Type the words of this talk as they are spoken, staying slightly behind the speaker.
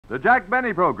The Jack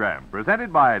Benny Program,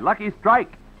 presented by Lucky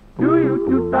Strike. Do you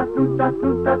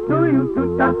toot-a-toot-a-toot-a, do you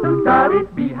toot-a-toot-a,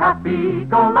 be happy,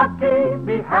 go lucky,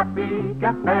 be happy,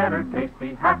 get better taste,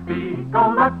 be happy,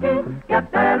 go lucky, get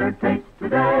better taste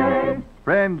today.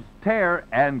 Friends, tear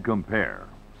and compare.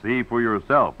 See for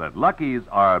yourself that Lucky's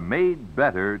are made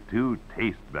better to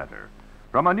taste better.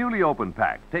 From a newly opened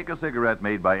pack, take a cigarette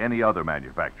made by any other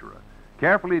manufacturer.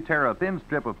 Carefully tear a thin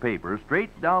strip of paper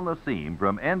straight down the seam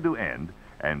from end to end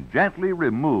and gently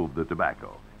remove the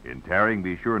tobacco. In tearing,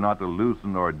 be sure not to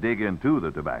loosen or dig into the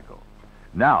tobacco.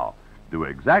 Now, do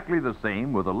exactly the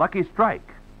same with a Lucky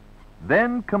Strike.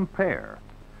 Then compare.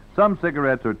 Some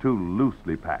cigarettes are too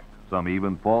loosely packed. Some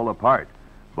even fall apart.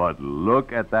 But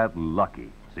look at that Lucky.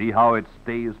 See how it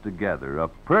stays together. A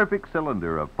perfect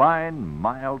cylinder of fine,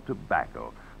 mild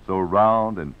tobacco. So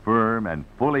round and firm and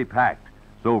fully packed.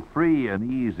 So free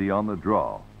and easy on the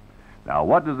draw. Now,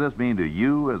 what does this mean to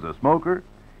you as a smoker?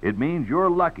 It means your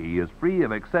Lucky is free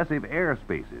of excessive air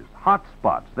spaces, hot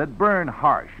spots that burn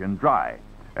harsh and dry,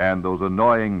 and those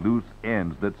annoying loose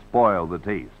ends that spoil the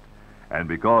taste. And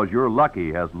because your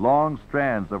Lucky has long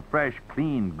strands of fresh,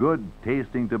 clean,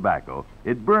 good-tasting tobacco,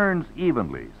 it burns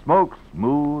evenly, smokes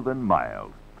smooth and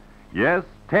mild. Yes,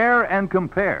 tear and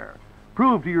compare.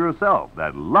 Prove to yourself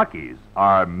that Lucky's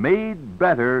are made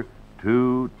better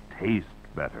to taste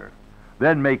better.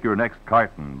 Then make your next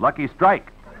carton Lucky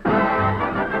Strike.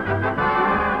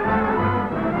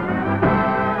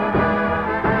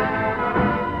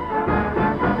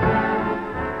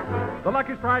 The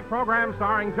Lucky Strike program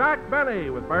starring Jack Benny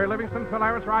with Barry Livingston, Phil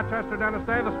Harris, Rochester, Dennis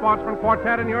Day, the Sportsman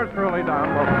Quartet, and yours truly, Don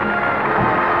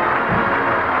Wilson.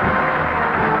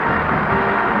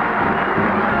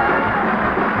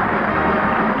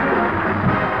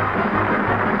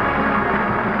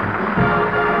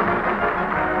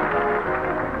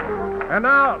 And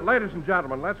now, ladies and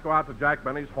gentlemen, let's go out to Jack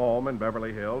Benny's home in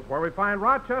Beverly Hills, where we find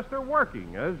Rochester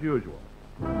working as usual.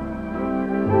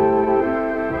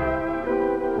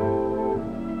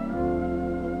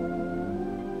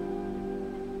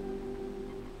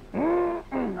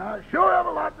 I sure have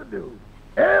a lot to do.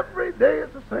 Every day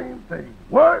it's the same thing.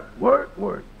 Work, work,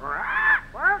 work.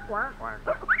 Work, work, work.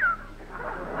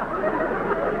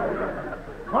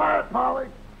 Quiet, Polly.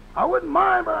 I wouldn't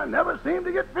mind, but I never seem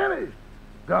to get finished.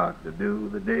 Got to do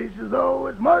the dishes, oh,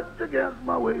 it's much against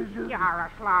my wishes. You're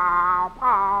a slow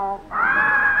Paul.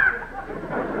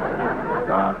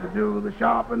 Got to do the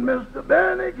shopping, Mr.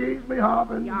 Benny keeps me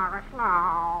hopping. You're a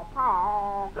slow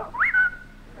Paul.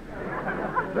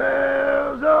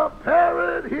 There's a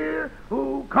parrot here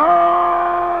who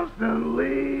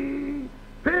constantly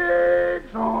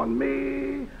picks on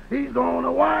me. He's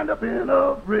gonna wind up in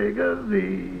a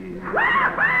frigazine.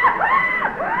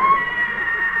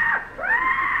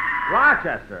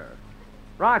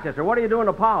 Rochester, what are you doing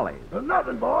to Polly?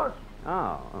 Nothing, boss.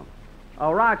 Oh,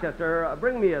 Rochester,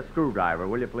 bring me a screwdriver,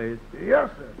 will you, please? Yes,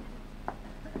 sir.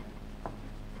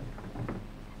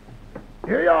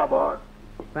 Here you are, boss.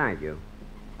 Thank you.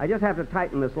 I just have to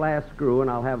tighten this last screw,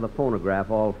 and I'll have the phonograph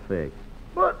all fixed.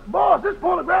 But, boss, this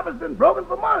phonograph has been broken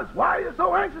for months. Why are you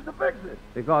so anxious to fix it?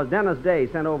 Because Dennis Day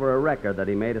sent over a record that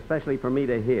he made especially for me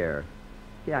to hear.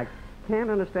 See, I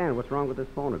can't understand what's wrong with this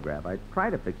phonograph. I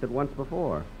tried to fix it once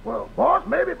before. Well, boss,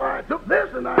 maybe if I took this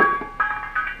and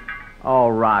Oh,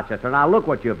 Rochester, now look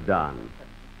what you've done.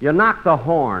 You knocked the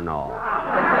horn off.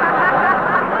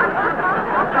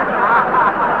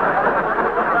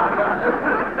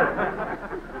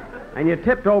 And you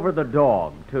tipped over the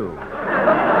dog, too.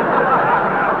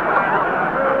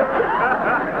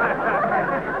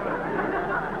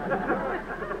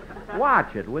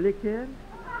 Watch it, will you, kid?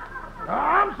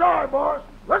 I'm sorry, boss.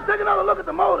 Let's take another look at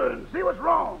the motor and see what's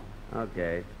wrong.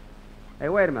 Okay. Hey,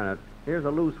 wait a minute. Here's a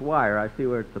loose wire. I see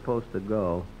where it's supposed to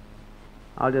go.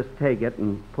 I'll just take it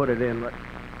and put it in.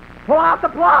 Pull out the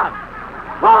plug!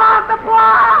 Pull out the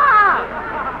plug!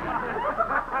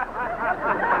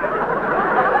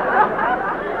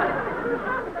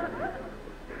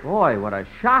 Boy, what a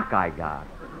shock I got.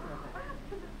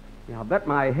 Yeah, I'll bet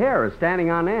my hair is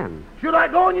standing on end. Should I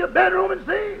go in your bedroom and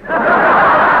see?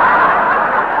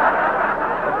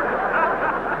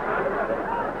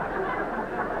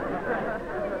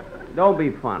 Don't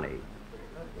be funny.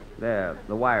 There,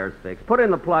 the wire's fixed. Put in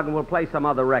the plug and we'll play some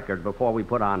other record before we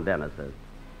put on Dennis's.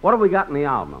 What have we got in the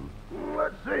album?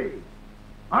 Let's see.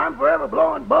 I'm Forever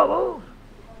Blowing Bubbles,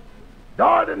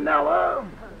 Dardanella,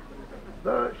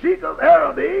 The Sheik of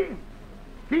Araby,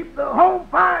 Keep the Home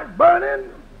Fires Burning,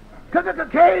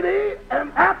 Katie,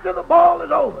 and After the Ball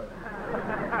is Over.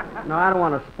 No, I don't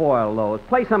want to spoil those.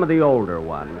 Play some of the older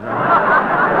ones.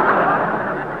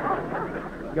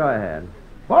 Go ahead.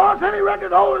 Boss, any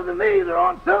records older than these are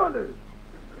on cylinders.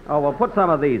 Oh, well, put some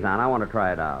of these on. I want to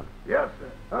try it out. Yes,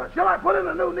 sir. Shall I put in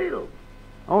a new needle?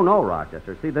 Oh, no,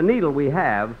 Rochester. See, the needle we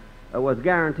have was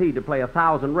guaranteed to play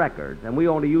 1,000 records, and we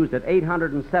only used it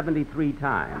 873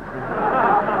 times.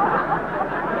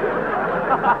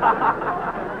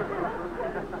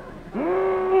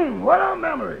 What a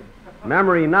memory.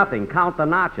 Memory nothing. Count the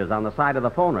notches on the side of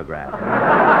the phonograph.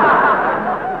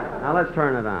 Now, let's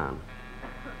turn it on.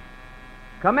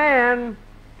 Come in.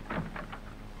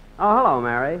 Oh, hello,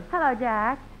 Mary. Hello,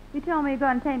 Jack. You told me you were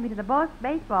going to take me to the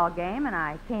baseball game, and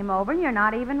I came over, and you're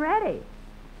not even ready.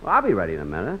 Well, I'll be ready in a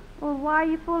minute. Well, why are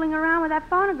you fooling around with that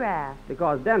phonograph?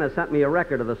 Because Dennis sent me a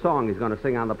record of the song he's going to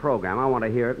sing on the program. I want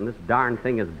to hear it, and this darn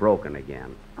thing is broken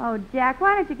again. Oh, Jack,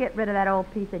 why don't you get rid of that old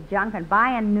piece of junk and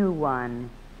buy a new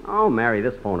one? Oh, Mary,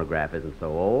 this phonograph isn't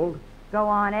so old. Go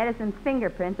on, Edison's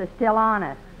fingerprints are still on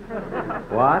it.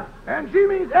 What? And she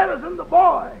means Edison, the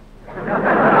boy.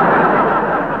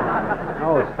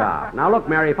 Oh, stop. Now, look,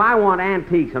 Mary, if I want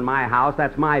antiques in my house,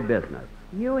 that's my business.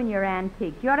 You and your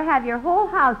antiques. You ought to have your whole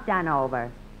house done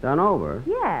over. Done over?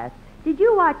 Yes. Did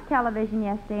you watch television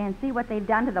yesterday and see what they've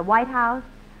done to the White House?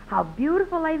 How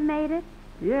beautiful they've made it?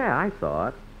 Yeah, I saw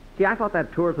it. See, I thought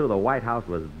that tour through the White House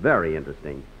was very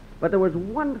interesting. But there was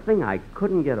one thing I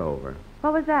couldn't get over.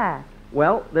 What was that?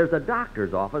 Well, there's a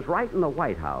doctor's office right in the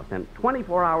White House, and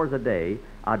 24 hours a day,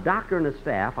 a doctor and his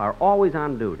staff are always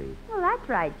on duty. Well, that's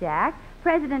right, Jack.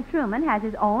 President Truman has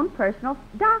his own personal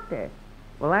doctor.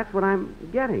 Well, that's what I'm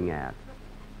getting at.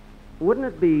 Wouldn't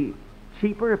it be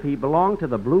cheaper if he belonged to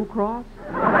the Blue Cross?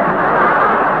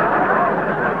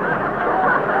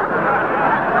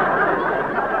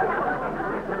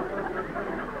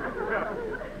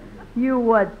 You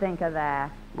would think of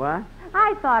that. What?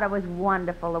 I thought it was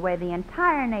wonderful the way the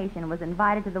entire nation was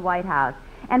invited to the White House.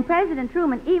 And President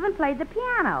Truman even played the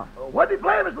piano. What did he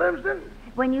play, Miss Livingston?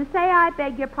 When you say I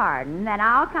beg your pardon, then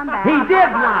I'll come back. He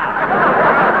did not!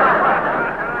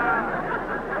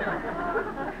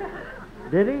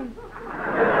 Did he?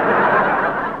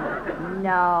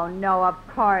 No, of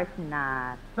course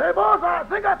not. Say, boss, I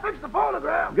think I fixed the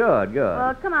phonograph. Good.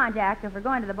 Well, come on, Jack. If we're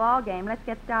going to the ball game, let's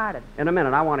get started. In a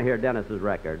minute, I want to hear Dennis's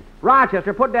record.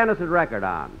 Rochester, put Dennis's record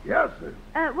on. Yes, sir.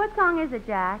 What song is it,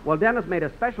 Jack? Well, Dennis made a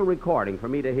special recording for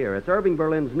me to hear. It's Irving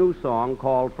Berlin's new song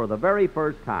called For the Very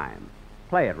First Time.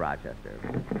 Play it, Rochester.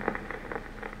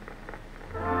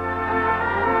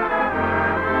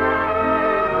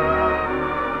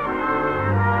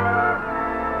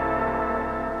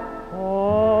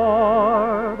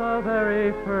 For the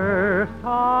very first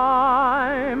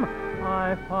time,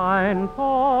 I find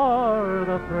for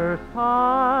the first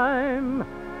time,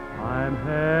 I'm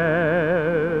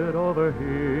head over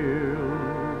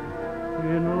heels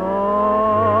in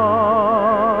love.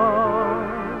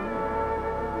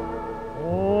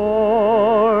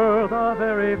 For the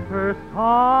very first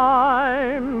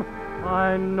time,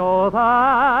 I know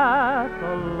that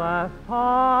the last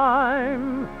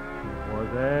time was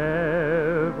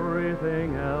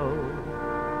everything else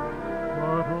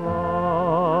but love.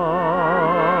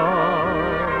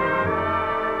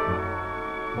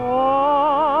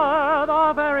 For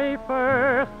the very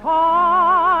first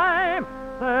time,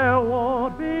 there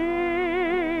won't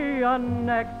be a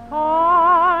next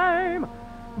time.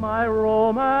 My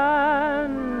romancing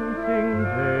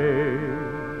days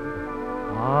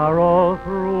are all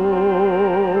through.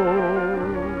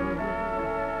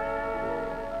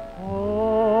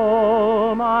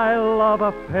 Oh, my love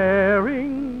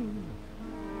affairing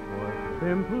was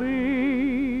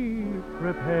simply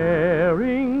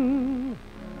preparing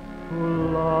to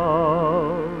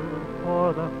love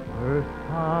for the first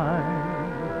time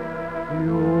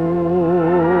you.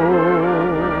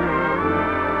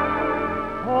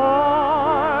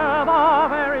 For the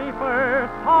very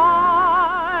first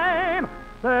time,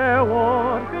 there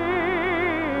won't be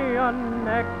a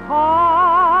next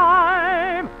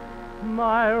time.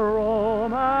 My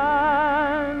romancing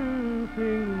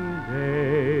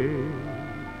days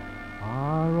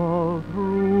are all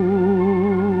through.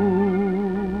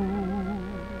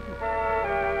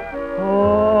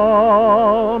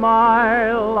 All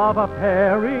my love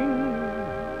affairing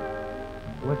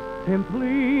was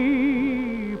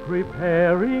simply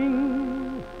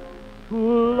preparing to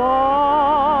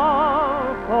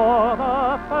love for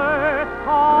the first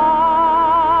time.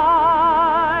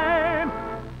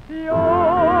 You.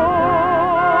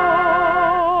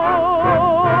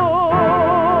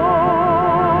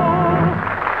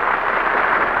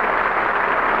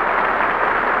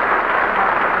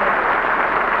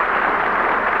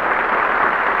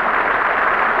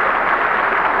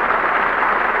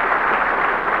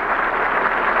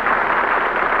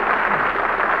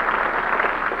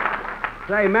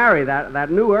 Say, Mary, that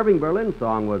new Irving Berlin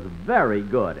song was very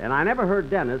good, and I never heard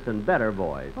Dennis in better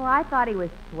voice. Oh, I thought he was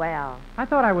swell. I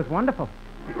thought I was wonderful.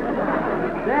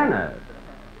 Dennis,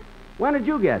 when did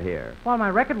you get here? While my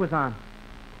record was on.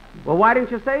 Well, why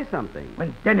didn't you say something?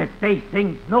 When Dennis Day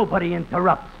sings, nobody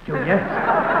interrupts, Junior.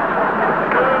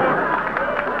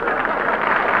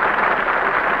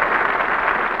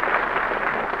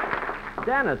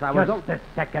 Dennis, I was... Just a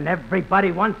second.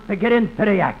 Everybody wants to get into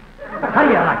the act. How do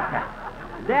you like that?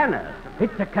 Dennis.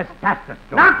 It's a catastrophe.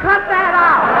 Now cut that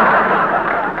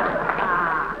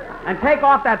out! And take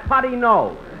off that putty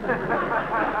nose.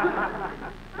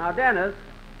 Now, Dennis,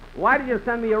 why did you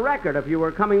send me a record if you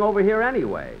were coming over here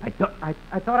anyway? I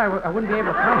thought I wouldn't be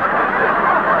able to come.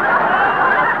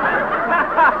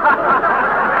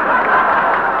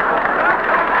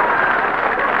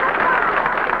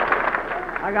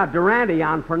 I got Durante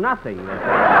on for nothing.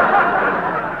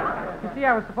 You see,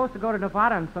 I was supposed to go to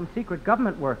Nevada on some secret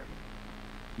government work.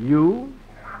 You?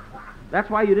 That's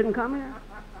why you didn't come here?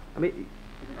 I mean,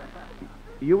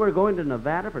 you were going to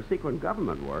Nevada for secret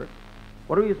government work.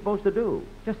 What were you supposed to do?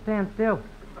 Just stand still.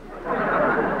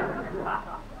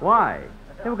 Why?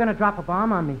 They were going to drop a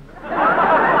bomb on me.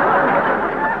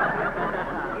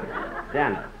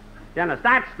 Dennis,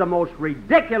 that's the most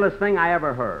ridiculous thing I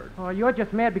ever heard. Oh, you're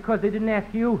just mad because they didn't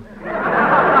ask you.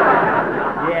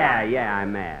 Yeah,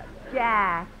 I'm mad.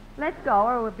 Jack, let's go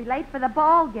or we'll be late for the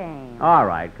ball game. All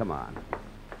right, come on.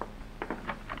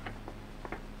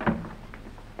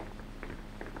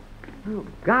 Oh,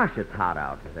 gosh, it's hot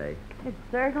out today. It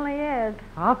certainly is.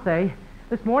 I'll say.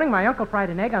 This morning, my uncle fried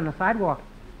an egg on the sidewalk.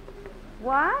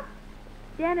 What?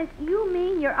 Dennis, you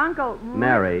mean your uncle...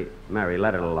 Mary,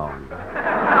 let it alone.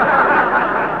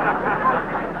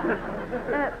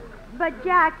 But,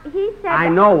 Jack, he said... I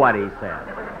know what he said.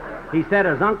 He said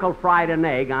his uncle fried an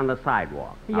egg on the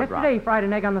sidewalk. Yesterday, he fried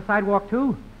an egg on the sidewalk,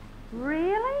 too.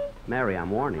 Really? Mary,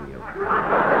 I'm warning you.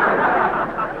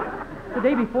 The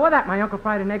day before that, my uncle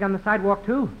fried an egg on the sidewalk,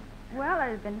 too. Well,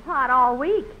 it's been hot all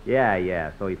week.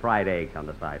 Yeah, so he fried eggs on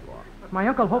the sidewalk. My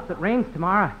uncle hopes it rains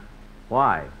tomorrow.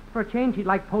 Why? For a change, he'd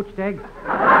like poached eggs.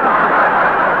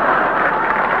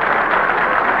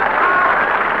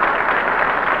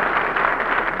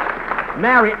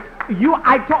 Mary,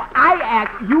 I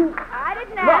asked you. I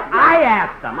didn't Look, ask. I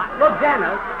asked them. Look,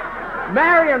 Dennis,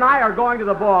 Mary and I are going to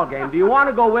the ball game. Do you want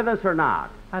to go with us or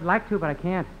not? I'd like to, but I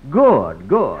can't. Good.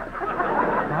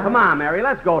 Come on, Mary,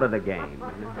 let's go to the game.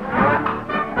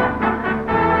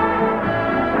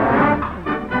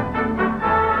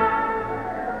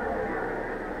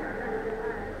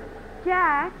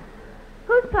 Jack,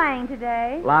 who's playing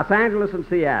today? Los Angeles and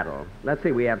Seattle. Let's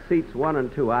see, we have seats 1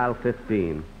 and 2, aisle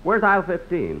 15. Where's aisle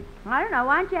 15? I don't know.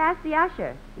 Why don't you ask the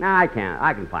usher? No, I can't.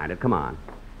 I can find it. Come on.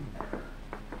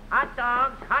 Hot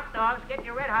dogs, get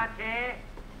your red hot chair.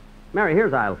 Mary,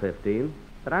 here's aisle 15,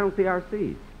 but I don't see our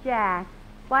seats. Jack,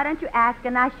 why don't you ask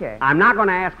an usher? I'm not going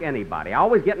to ask anybody. I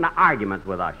always get into arguments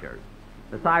with ushers.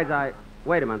 Besides,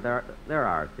 Wait a minute, there are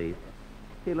our seats.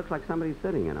 See, it looks like somebody's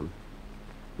sitting in them.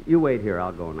 You wait here.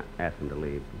 I'll go and ask them to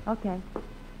leave. Okay.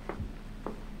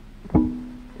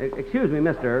 Excuse me,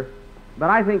 mister, but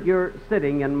I think you're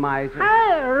sitting in my...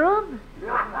 Hi, Rube.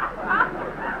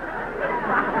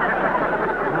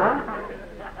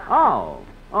 Huh?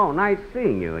 Oh, nice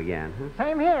seeing you again. Huh?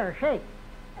 Same here. Shake.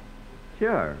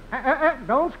 Sure.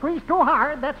 Don't squeeze too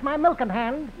hard. That's my milking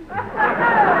hand.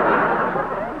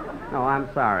 No, I'm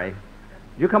sorry.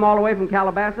 Did you come all the way from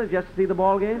Calabasas just to see the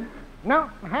ball game? No,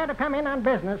 I had to come in on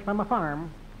business from a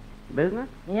farm. Business?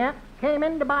 Yep. Came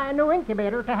in to buy a new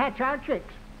incubator to hatch our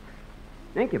chicks.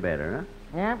 Incubator, huh?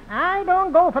 Yep. I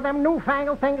don't go for them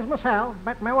newfangled things myself,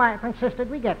 but my wife insisted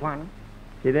we get one.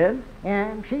 She did?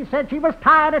 And she said she was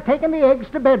tired of taking the eggs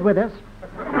to bed with us.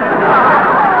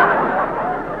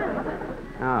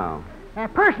 Oh.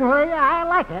 Personally, I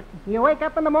like it. You wake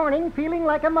up in the morning feeling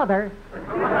like a mother.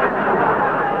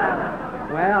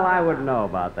 Well, I wouldn't know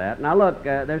about that. Now, look,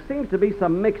 there seems to be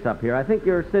some mix-up here. I think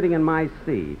you're sitting in my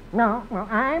seat. No, well,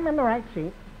 I'm in the right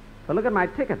seat. But look at my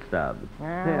ticket stub.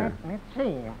 Here. Let's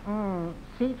see.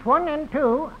 Seats 1 and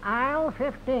 2, aisle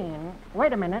 15.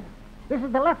 Wait a minute. This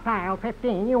is the left aisle,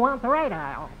 15. You want the right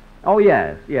aisle. Oh,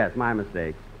 yes, my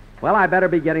mistake. Well, I better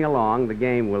be getting along. The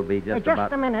game will be just about...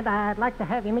 Just a minute. I'd like to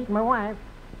have you meet my wife.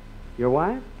 Your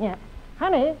wife? Yeah.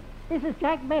 Honey, this is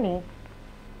Jack Benny.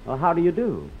 Well, how do you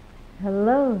do?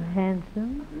 Hello,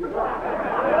 handsome.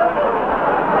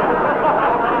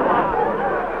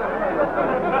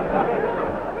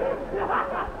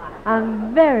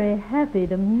 I'm very happy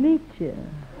to meet you.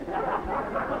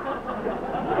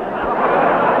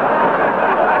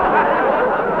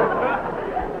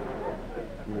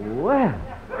 Well,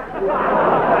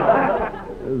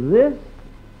 This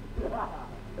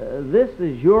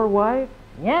is your wife?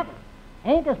 Yep.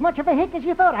 Ain't as much of a hick as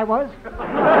you thought I was.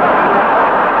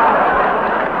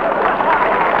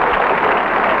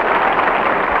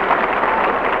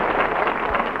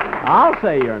 I'll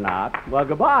say you're not. Well,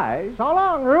 goodbye. So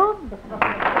long, Rube.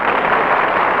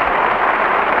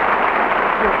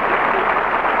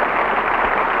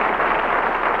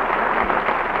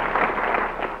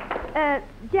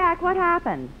 Jack, what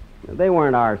happened? They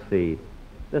weren't our seat.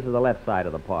 This is the left side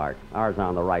of the park. Ours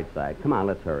on the right side. Come on,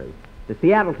 let's hurry. The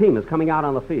Seattle team is coming out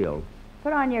on the field.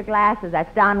 Put on your glasses.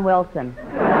 That's Don Wilson.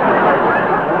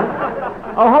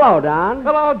 Oh, hello, Don.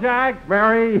 Hello, Jack,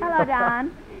 Mary. Hello,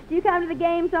 Don. Do you come to the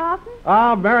games often?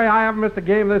 Oh, Mary, I haven't missed a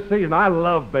game this season. I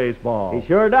love baseball. He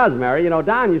sure does, Mary. You know,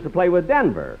 Don used to play with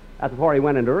Denver. That's before he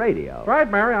went into radio. That's right,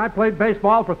 Mary. I played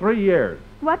baseball for 3 years.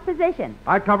 What position?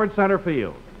 I covered center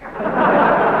field.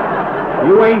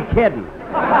 You ain't kidding.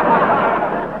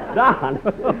 Don.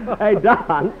 Hey,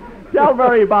 Don. Tell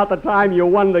Mary about the time you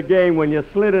won the game when you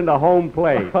slid into home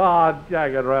plate. Oh,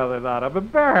 Jack, I'd rather not. I'm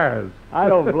embarrassed. I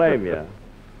don't blame you.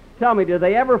 Tell me, did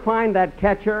they ever find that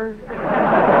catcher?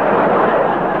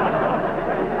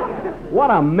 What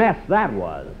a mess that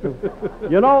was.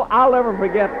 You know, I'll never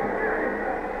forget.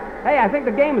 Hey, I think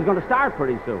the game is going to start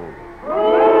pretty soon.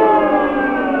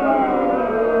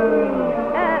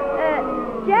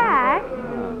 Jack,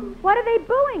 what are they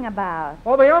booing about?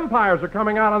 Oh, the umpires are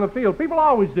coming out on the field. People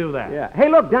always do that. Yeah. Hey,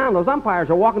 look, Don, those umpires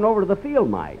are walking over to the field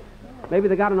mic. Maybe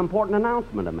they got an important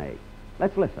announcement to make.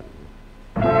 Let's listen.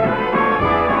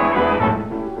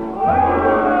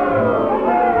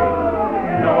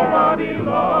 Nobody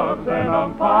loves an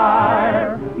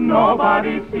umpire.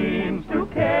 Nobody seems to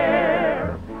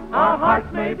care. Our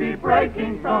hearts may be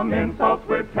breaking from insults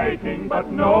we're taking,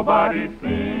 but nobody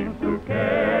seems to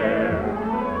care.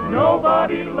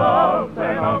 Nobody loves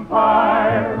an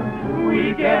umpire.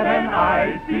 We get an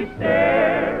icy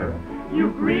stare.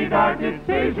 You greet our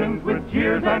decisions with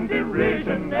jeers and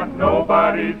derision, but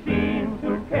nobody seems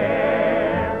to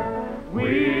care.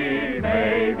 We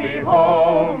may be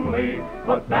homely,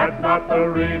 but that's not the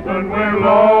reason we're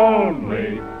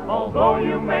lonely. Although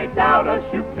you may doubt us,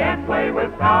 you can't play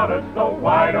without us, so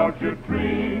why don't you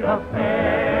treat us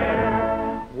fair?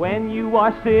 When you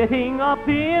are sitting up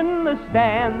in the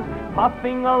stands,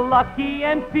 puffing a lucky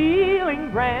and feeling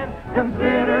grand,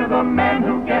 consider the men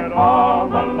who get all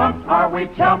the lumps. Are we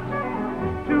chumps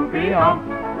to be humped?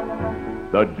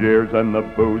 The jeers and the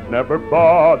boos never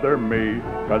bother me,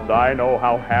 'cause I know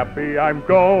how happy I'm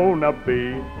gonna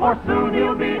be. For soon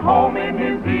he'll be home in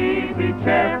his easy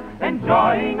chair,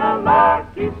 enjoying a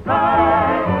lucky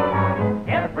strike.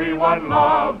 Everyone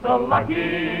loves a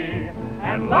lucky,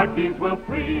 and luckies will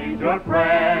please your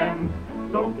friends.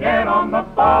 So get on the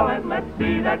ball and let's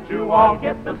see that you all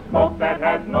get the smoke that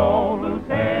has no loose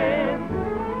ends.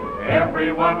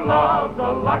 Everyone loves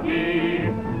a lucky.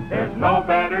 There's no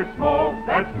better smoke,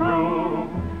 that's true.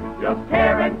 Just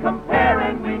tear and compare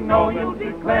and we know you'll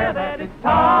declare that it's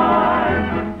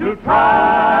time to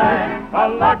try a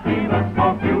lucky, the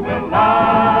smoke you will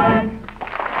like.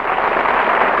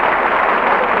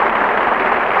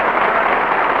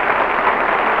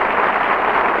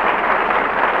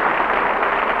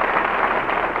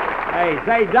 Hey,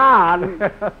 say,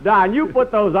 Don, you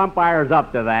put those umpires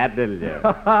up to that, didn't you?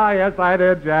 Yes, I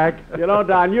did, Jack. You know,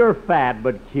 Don, you're fat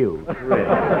but cute. Really.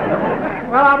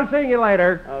 Well, I'll be seeing you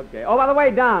later. Okay. Oh, by the way,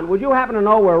 Don, would you happen to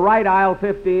know where right aisle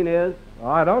 15 is? Oh,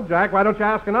 I don't, Jack. Why don't you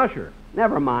ask an usher?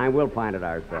 Never mind. We'll find it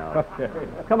ourselves. Okay.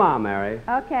 Come on, Mary.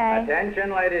 Okay.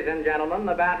 Attention, ladies and gentlemen.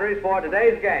 The batteries for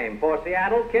today's game. For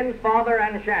Seattle, Kinsfather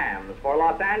and Shams. For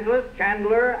Los Angeles,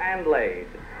 Chandler and Lade.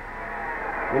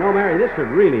 You know, Mary, this should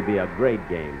really be a great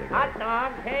game today. Hot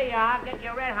dogs, here you are. Get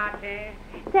your red hot here.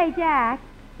 Say, Jack,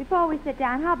 before we sit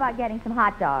down, how about getting some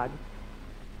hot dogs?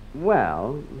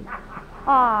 Well...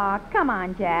 Aw, come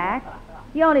on, Jack.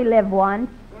 You only live once.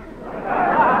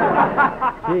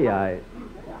 Gee, I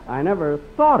never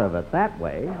thought of it that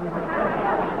way.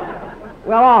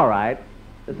 Well, all right.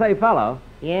 Say, fellow.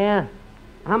 Yeah?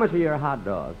 How much are your hot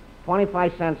dogs?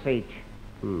 25 cents each.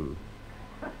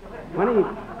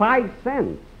 25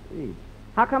 cents? Gee.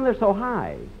 How come they're so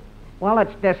high? Well,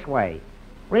 it's this way.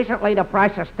 Recently, the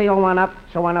price of steel went up,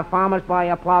 so when the farmers buy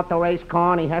a plow to raise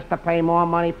corn, he has to pay more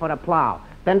money for the plow.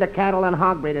 Then the cattle and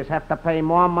hog breeders have to pay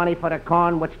more money for the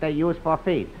corn, which they use for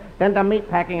feed. Then the meat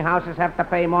packing houses have to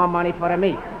pay more money for the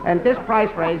meat. And this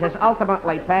price raise is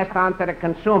ultimately passed on to the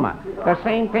consumer. The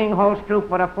same thing holds true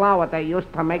for the flour they use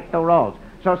to make the rolls.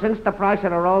 So since the price of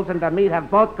the rolls and the meat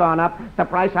have both gone up, the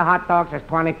price of hot dogs is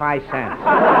 25 cents.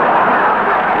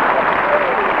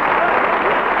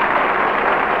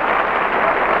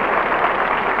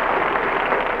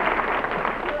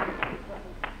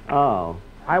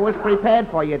 was prepared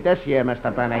for you this year,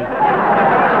 Mr. Benny.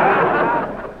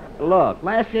 Look.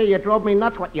 Last year you drove me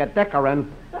nuts with your dickering.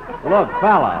 Look,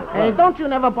 fella. Hey, don't you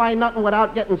never buy nothing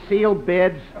without getting sealed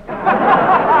bids?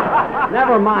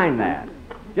 Never mind that.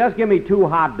 Just give me 2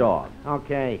 hot dogs.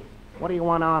 Okay. What do you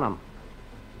want on them?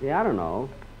 Yeah, I don't know.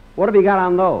 What have you got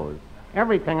on those?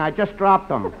 Everything. I just dropped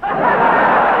them.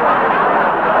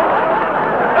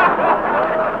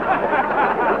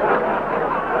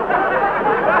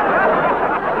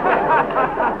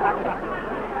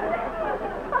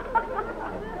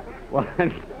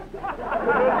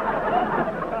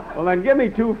 Well, then give me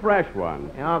 2 fresh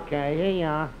ones. Okay, here you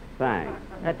are. Thanks.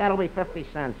 That'll be 50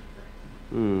 cents.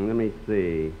 Let me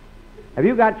see. Have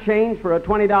you got change for a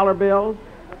 $20 bill?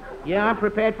 Yeah, I'm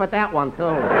prepared for that one,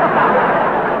 too.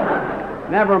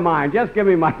 Never mind. Just give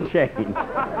me my change.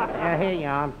 Here you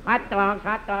are. Hot dogs.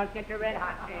 Get your red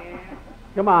hot here.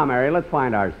 Come on, Mary. Let's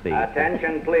find our seat.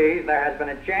 Attention, please. There has been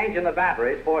a change in the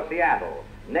batteries for Seattle.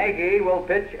 Nagy will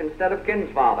pitch instead of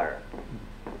Kinsfather.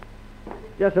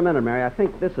 Just a minute, Mary. I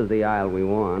think this is the aisle we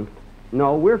want.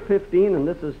 No, we're 15 and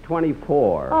this is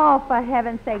 24. Oh, for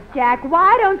heaven's sake, Jack,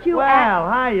 why don't you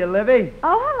Well, hiya, Livy.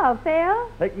 Oh, hello,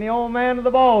 Phil. Taking the old man to the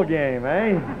ball game,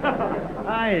 eh?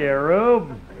 Hiya,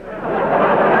 Rube.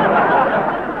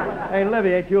 Hey,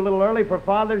 Livy, ain't you a little early for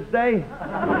Father's Day?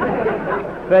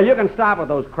 Phil, you can stop with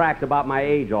those cracks about my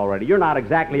age already. You're not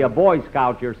exactly a Boy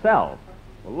Scout yourself.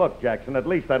 Well, look, Jackson, at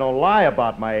least I don't lie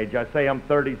about my age. I say I'm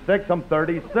 36, I'm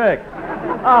 36.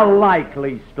 A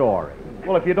likely story.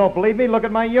 Well, if you don't believe me, look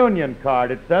at my union card.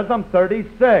 It says I'm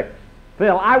 36.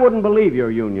 Phil, I wouldn't believe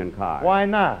your union card. Why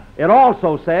not? It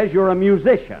also says you're a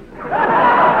musician.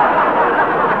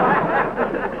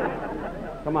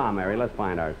 Come on, Mary, let's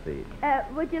find our seat.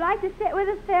 Would you like to sit with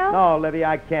us, Phil? No, Livy,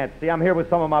 I can't. See, I'm here with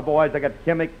some of my boys. I got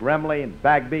Kimmick, Remley, and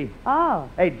Bagby. Oh.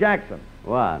 Hey, Jackson.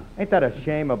 What? Ain't that a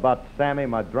shame about Sammy,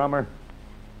 my drummer?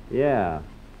 Yeah.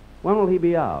 When will he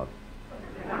be out?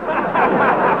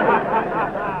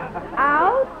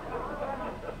 Out?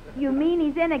 You mean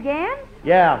he's in again?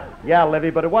 Yeah,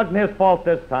 Livy, but it wasn't his fault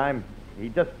this time. He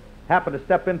just happened to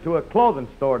step into a clothing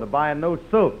store to buy a new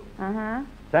suit. Uh-huh.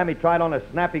 Sammy tried on a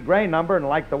snappy gray number and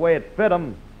liked the way it fit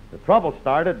him. The trouble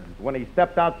started when he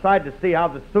stepped outside to see how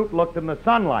the suit looked in the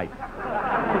sunlight.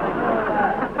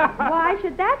 Why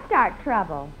should that start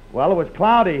trouble? Well, it was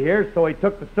cloudy here, so he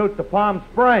took the suit to Palm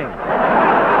Springs.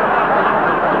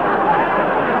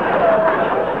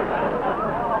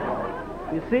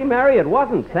 You see, Mary, it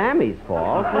wasn't Sammy's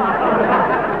fault.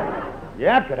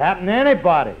 Yeah, it could happen to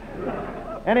anybody.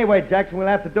 Anyway, Jackson, we'll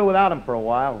have to do without him for a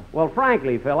while. Well,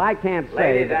 frankly, Phil, I can't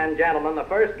say... Ladies and gentlemen, the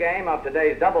first game of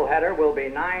today's doubleheader will be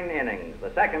 9 innings.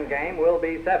 The second game will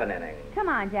be 7 innings. Come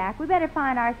on, Jack. We better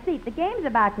find our seat. The game's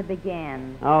about to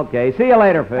begin. Okay, see you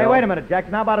later, Phil. Hey, wait a minute,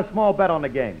 Jackson. How about a small bet on the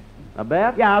game? A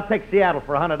bet? Yeah, I'll take Seattle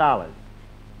for $100.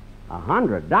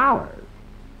 $100?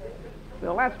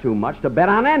 Phil, that's too much to bet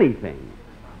on anything.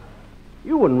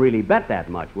 You wouldn't really bet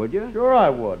that much, would you? Sure I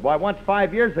would. Why, once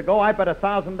 5 years ago, I bet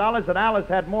 $1,000 that Alice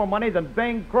had more money than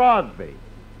Bing Crosby.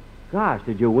 Gosh,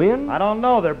 did you win? I don't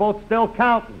know. They're both still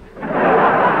counting.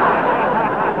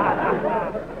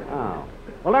 Oh.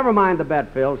 Well, never mind the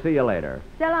bet, Phil. See you later.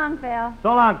 So long, Phil.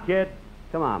 So long, kid.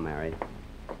 Come on, Mary.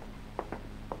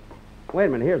 Wait a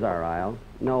minute. Here's our aisle.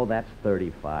 No, that's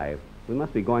 35. We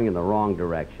must be going in the wrong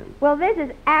direction. Well, this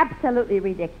is absolutely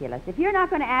ridiculous. If you're not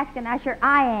going to ask an usher,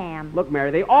 I am. Look,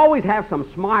 Mary, they always have some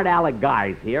smart aleck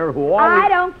guys here who always... I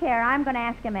don't care. I'm going to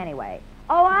ask him anyway.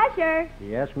 Oh, usher.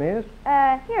 Yes, miss?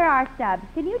 Here are our stubs.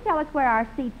 Can you tell us where our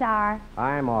seats are?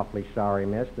 I'm awfully sorry,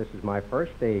 miss. This is my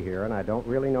first day here, and I don't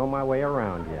really know my way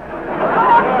around yet.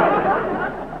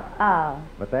 Oh.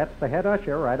 But that's the head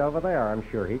usher right over there. I'm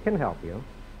sure he can help you.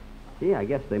 Gee, I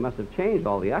guess they must have changed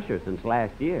all the ushers since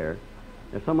last year.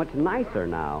 They're so much nicer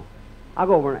now. I'll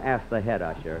go over and ask the head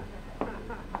usher.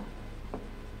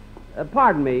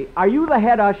 Pardon me, are you the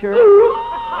head usher?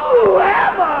 Who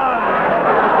am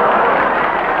I?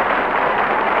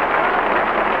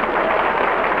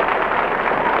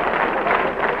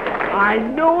 I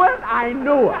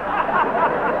knew it.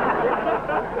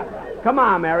 Come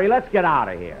on, Mary, let's get out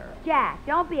of here. Jack,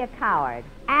 don't be a coward.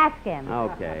 Ask him.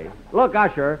 Okay. Look,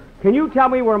 usher, can you tell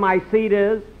me where my seat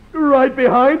is? Right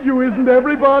behind you, isn't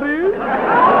everybody?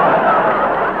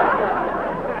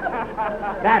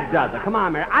 That does it. Come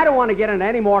on, Mary. I don't want to get into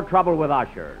any more trouble with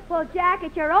ushers. Well, Jack,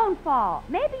 it's your own fault.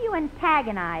 Maybe you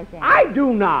antagonize him. I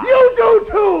do not. You do,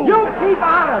 too. You keep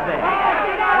out of this.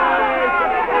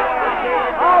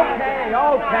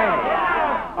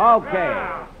 Okay.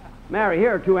 Mary,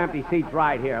 here are 2 empty seats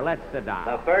right here. Let's sit down.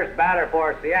 The first batter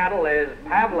for Seattle is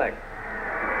Pavlik.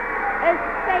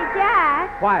 Say,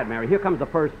 Jack. Quiet, Mary. Here comes the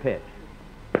first pitch.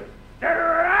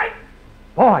 Right.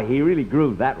 Boy, he really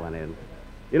grooved that one in.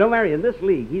 You know, Mary, in this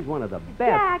league, he's one of the best.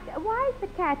 Jack, why is the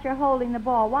catcher holding the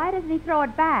ball? Why doesn't he throw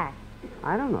it back?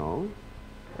 I don't know.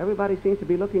 Everybody seems to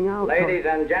be looking out. Ladies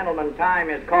and gentlemen, time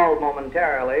is called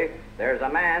momentarily. There's a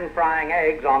man frying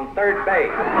eggs on third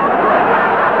base.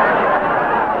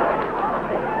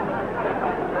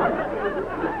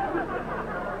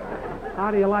 How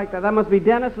do you like that? That must be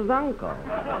Dennis's uncle.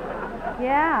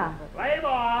 Yeah. Play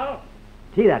ball.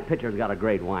 Gee, that pitcher's got a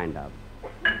great wind-up.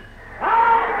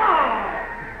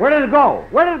 Where did it go?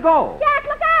 Where did it go? Jack,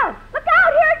 look out! Look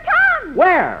out! Here it comes!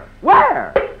 Where?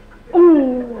 Where?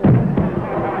 Ooh.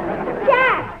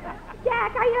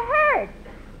 Jack, are you hurt?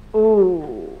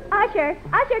 Ooh. Usher,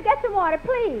 get some water,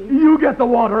 please. You get the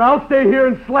water. I'll stay here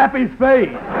and slap his face.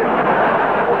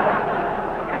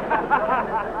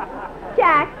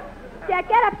 Jack,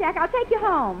 get up, Jack. I'll take you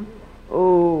home.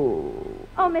 Oh.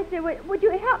 Oh, mister, would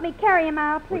you help me carry him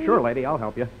out, please? Well, sure, lady. I'll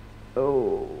help you.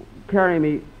 Oh. Carry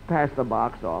me past the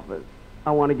box office.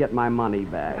 I want to get my money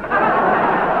back.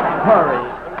 Hurry.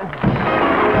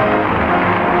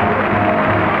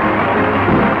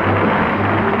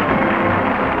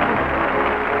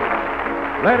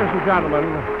 Ladies and gentlemen,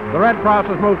 the Red Cross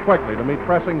has moved quickly to meet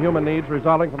pressing human needs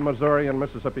resulting from Missouri and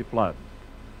Mississippi floods.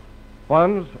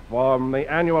 Funds from the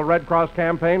annual Red Cross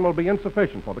campaign will be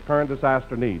insufficient for the current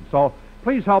disaster needs. So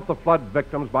please help the flood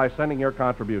victims by sending your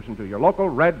contribution to your local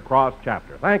Red Cross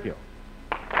chapter. Thank you.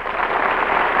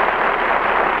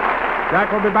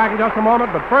 Jack will be back in just a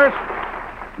moment, but first...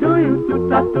 Do you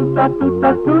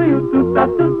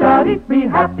be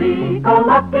happy, go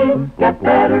lucky, get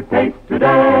better taste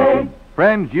today.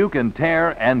 Friends, you can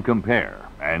tear and compare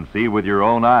and see with your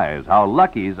own eyes how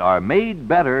Lucky's are made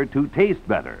better to taste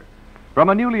better. From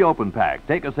a newly opened pack,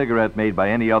 take a cigarette made by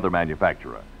any other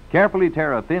manufacturer. Carefully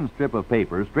tear a thin strip of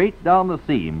paper straight down the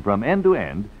seam from end to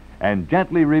end and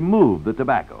gently remove the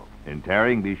tobacco. In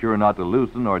tearing, be sure not to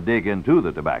loosen or dig into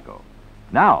the tobacco.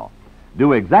 Now,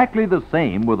 do exactly the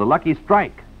same with a Lucky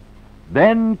Strike.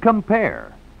 Then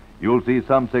compare. You'll see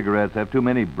some cigarettes have too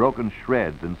many broken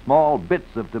shreds and small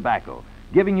bits of tobacco,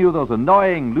 giving you those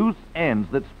annoying loose ends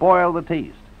that spoil the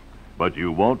taste. But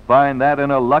you won't find that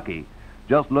in a Lucky.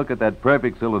 Just look at that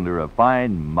perfect cylinder of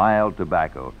fine, mild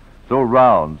tobacco. So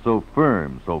round, so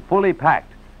firm, so fully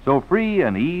packed, so free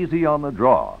and easy on the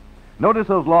draw. Notice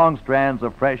those long strands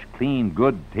of fresh, clean,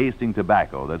 good-tasting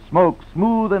tobacco that smoke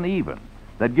smooth and even,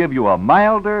 that give you a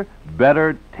milder,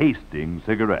 better-tasting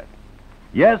cigarette.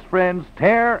 Yes, friends,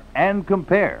 tear and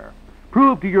compare.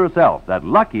 Prove to yourself that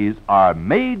Lucky's are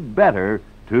made better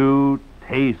to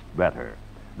taste better.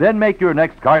 Then make your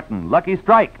next carton Lucky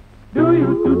Strike. Do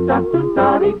you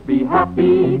be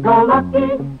happy, go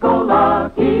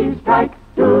lucky, strike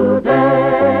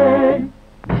today.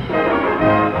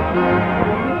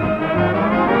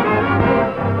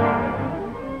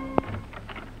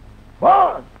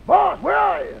 Boss, where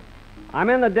are you? I'm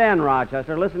in the den,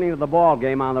 Rochester, listening to the ball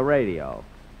game on the radio.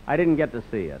 I didn't get to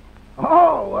see it.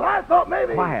 Oh, well, I thought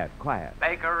maybe... Quiet.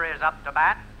 Baker is up to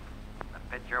bat. The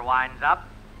pitcher winds up.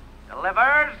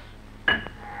 Delivers.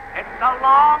 It's a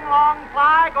long, long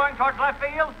fly going towards left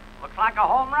field. Looks like a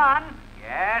home run.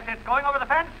 Yes, it's going over the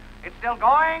fence. It's still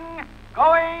going.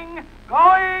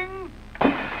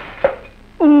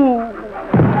 Ooh.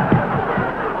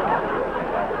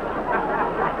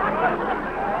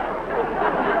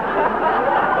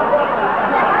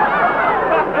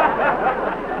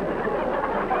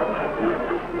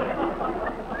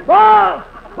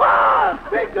 Boss,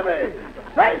 speak to me.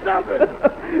 Say something.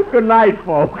 Good night,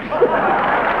 folks. The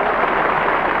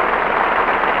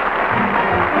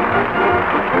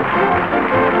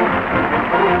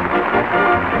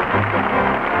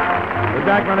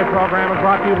Jack Benny program is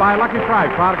brought to you by Lucky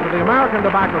Strike, product of the American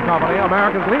Tobacco Company,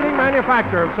 America's leading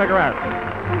manufacturer of cigarettes.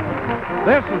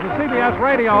 This is the CBS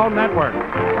Radio Network.